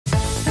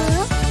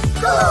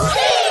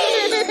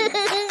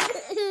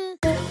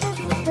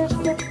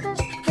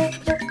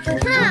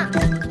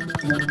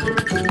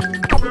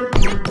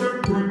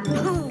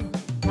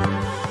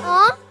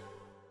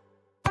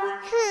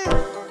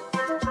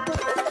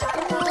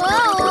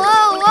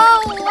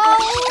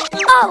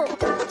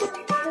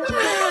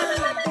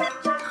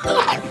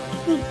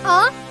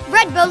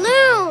Red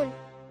balloon!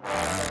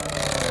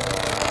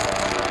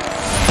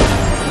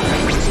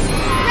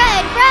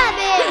 Red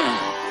rabbit!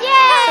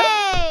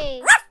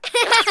 Yay!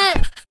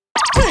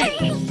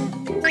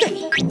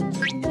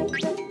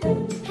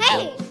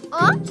 Hey!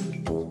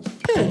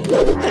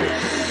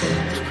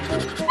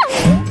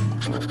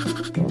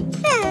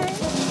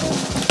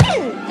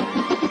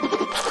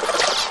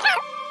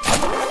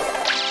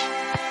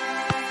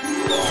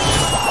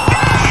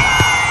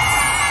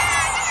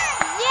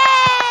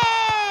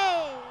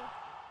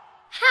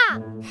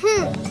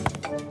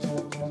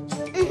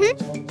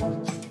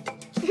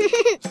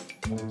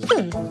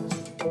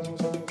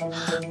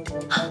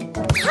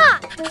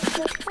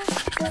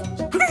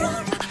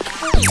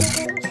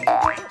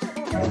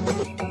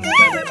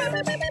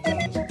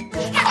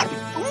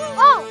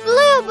 Oh,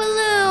 blue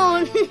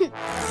balloon!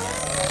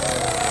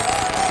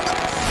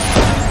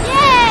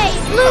 Yay!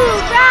 Blue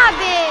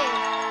rabbit!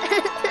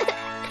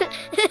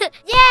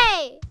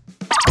 Yay!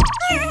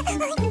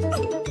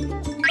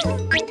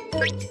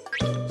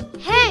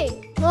 Hey!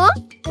 Huh?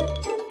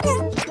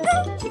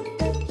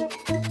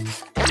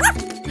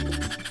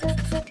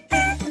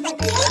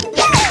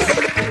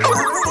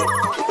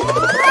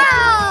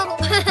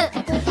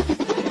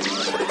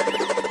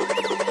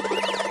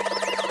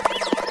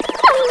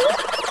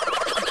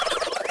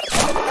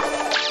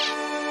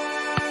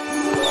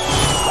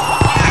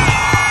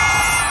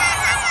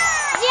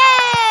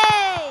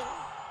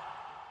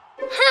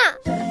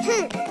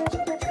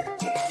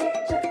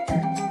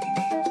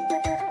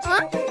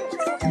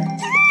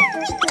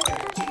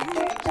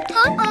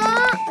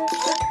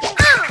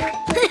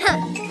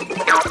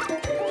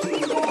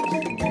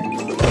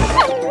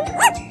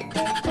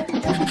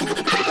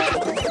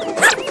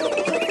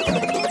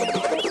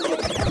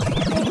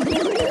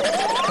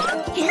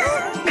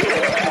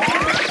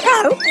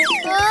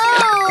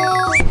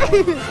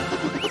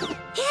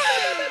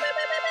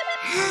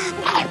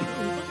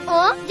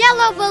 Oh,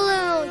 yellow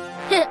balloon!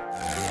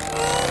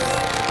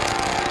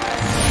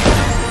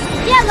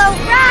 Yellow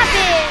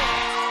rabbit!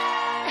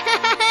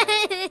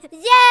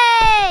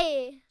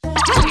 Yay!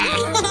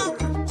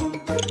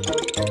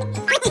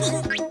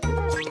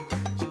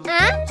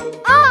 Huh?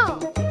 Oh!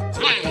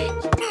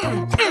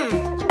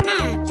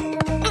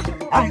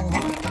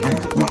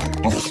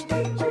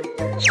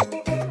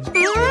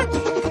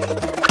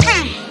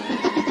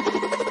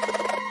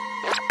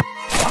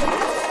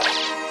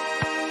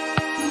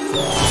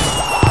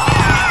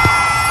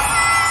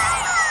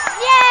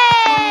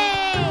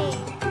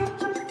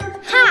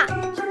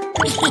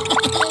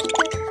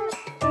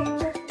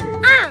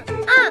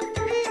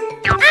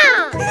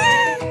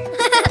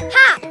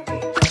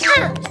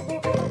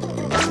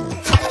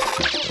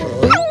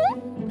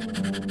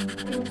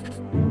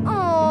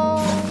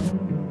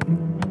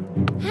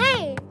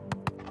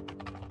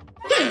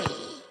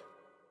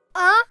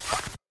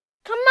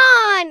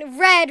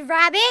 Red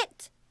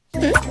rabbit.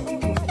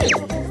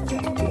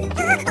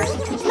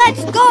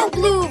 Let's go,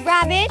 blue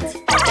rabbit.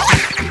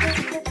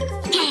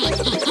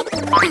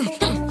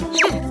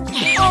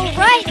 All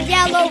right,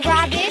 yellow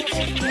rabbit.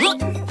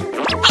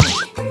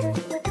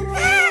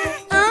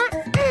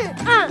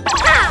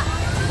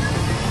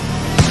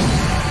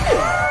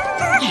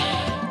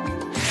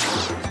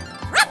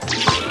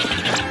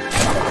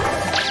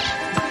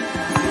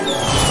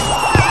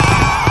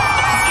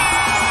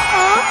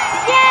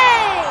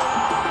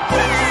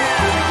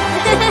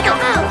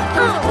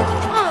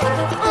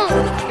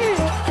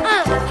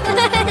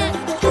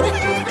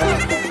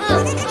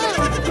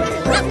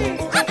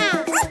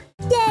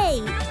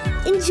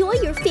 Enjoy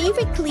your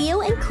favorite Cleo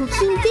and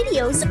Cuquin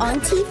videos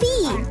on TV.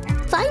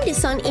 Find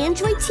us on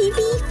Android TV,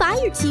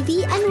 Fire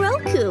TV, and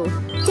Roku.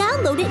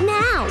 Download it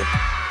now.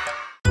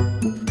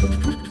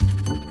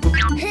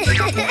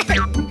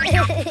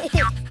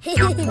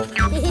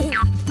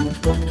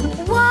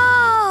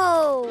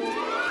 Whoa!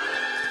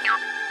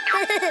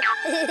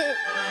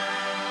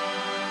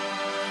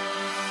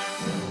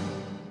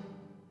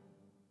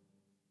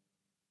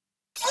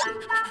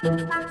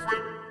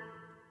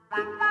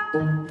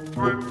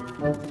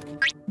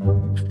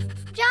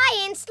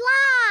 Giant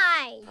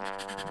slide!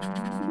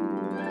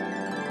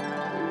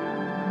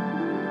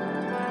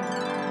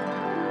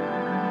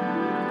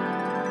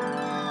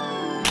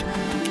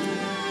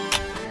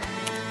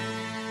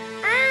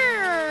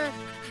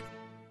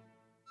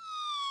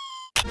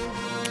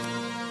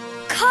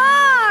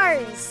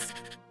 Cars!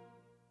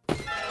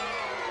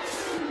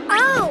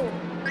 Oh!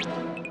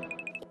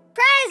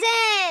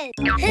 Present!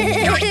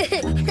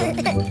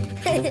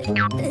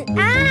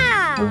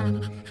 Ah!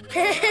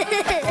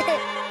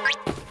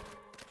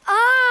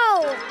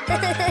 Oh!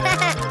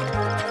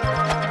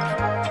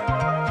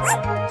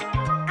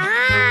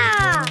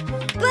 Ah!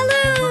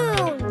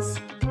 Balloons!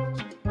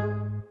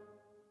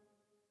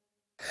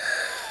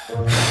 Huh.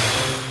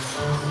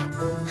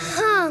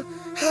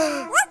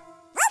 Hmm.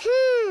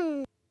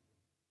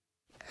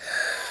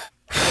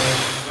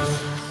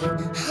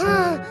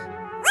 Huh.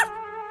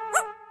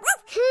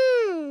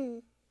 Hmm.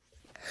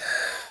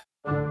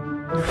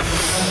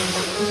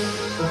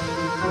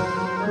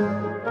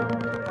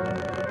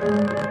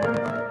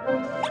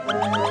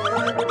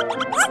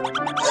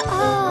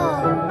 Oh.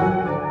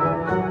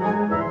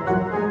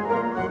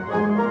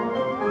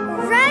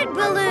 Red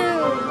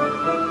balloon.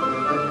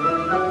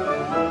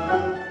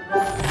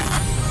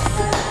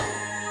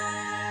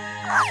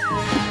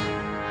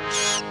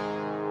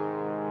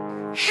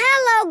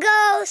 Hello,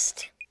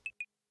 Ghost.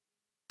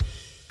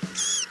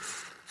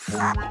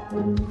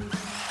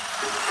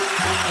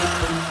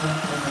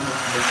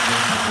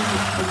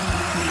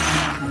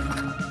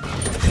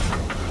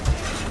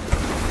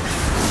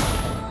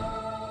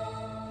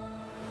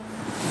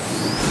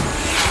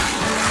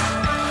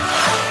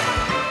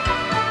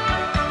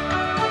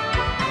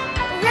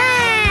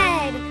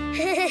 Red.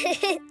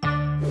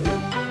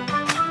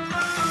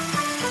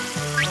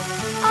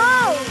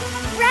 Oh,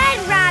 red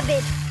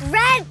rabbit,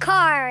 red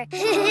car.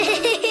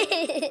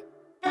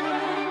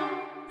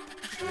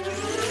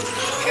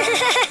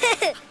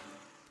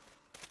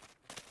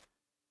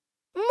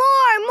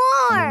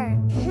 More.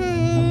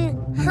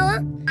 Huh?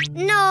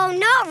 No,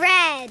 not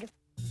red.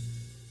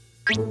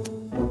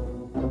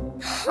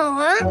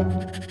 Huh?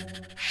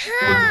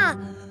 Huh.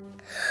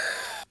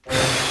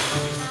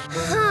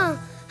 Huh.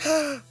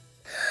 Huh?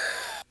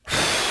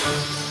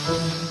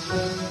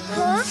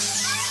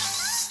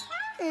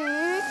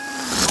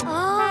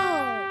 Oh.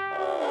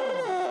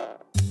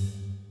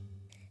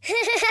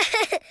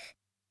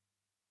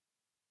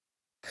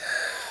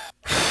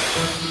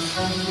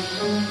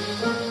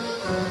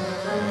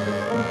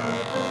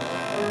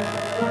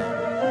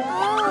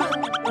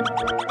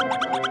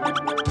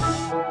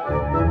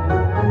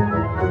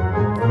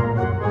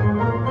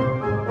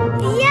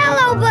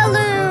 Yellow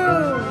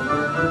balloon.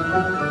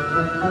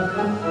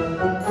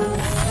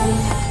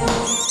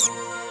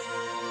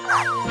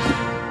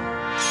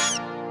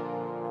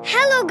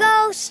 Hello,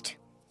 Ghost.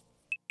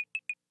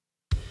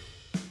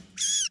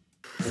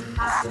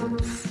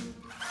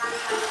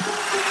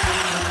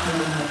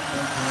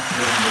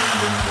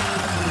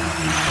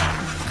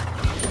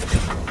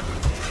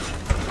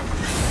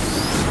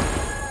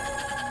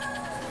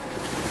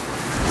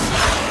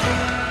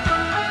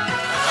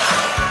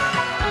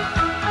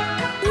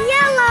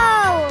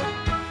 Yellow.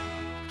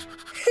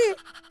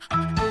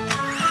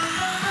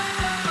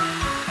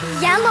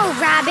 Yellow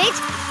rabbit.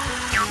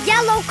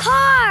 Yellow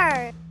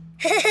car.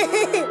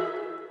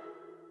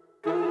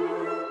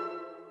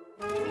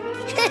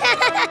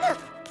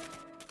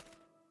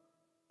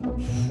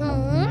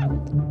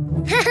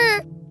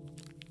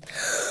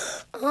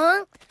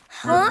 Huh?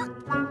 Huh?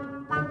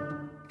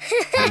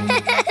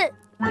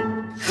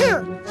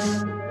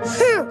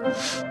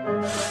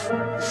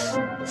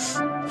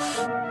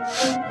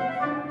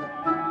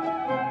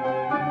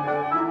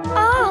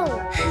 Oh!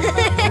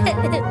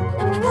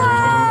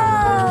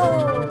 Whoa!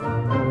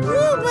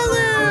 Blue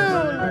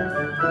balloon!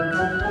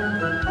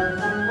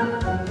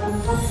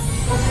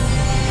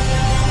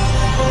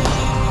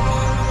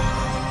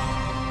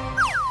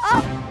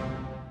 Oh!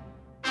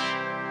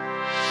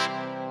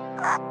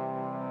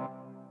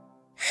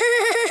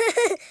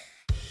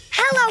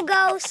 Hello,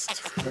 Ghost.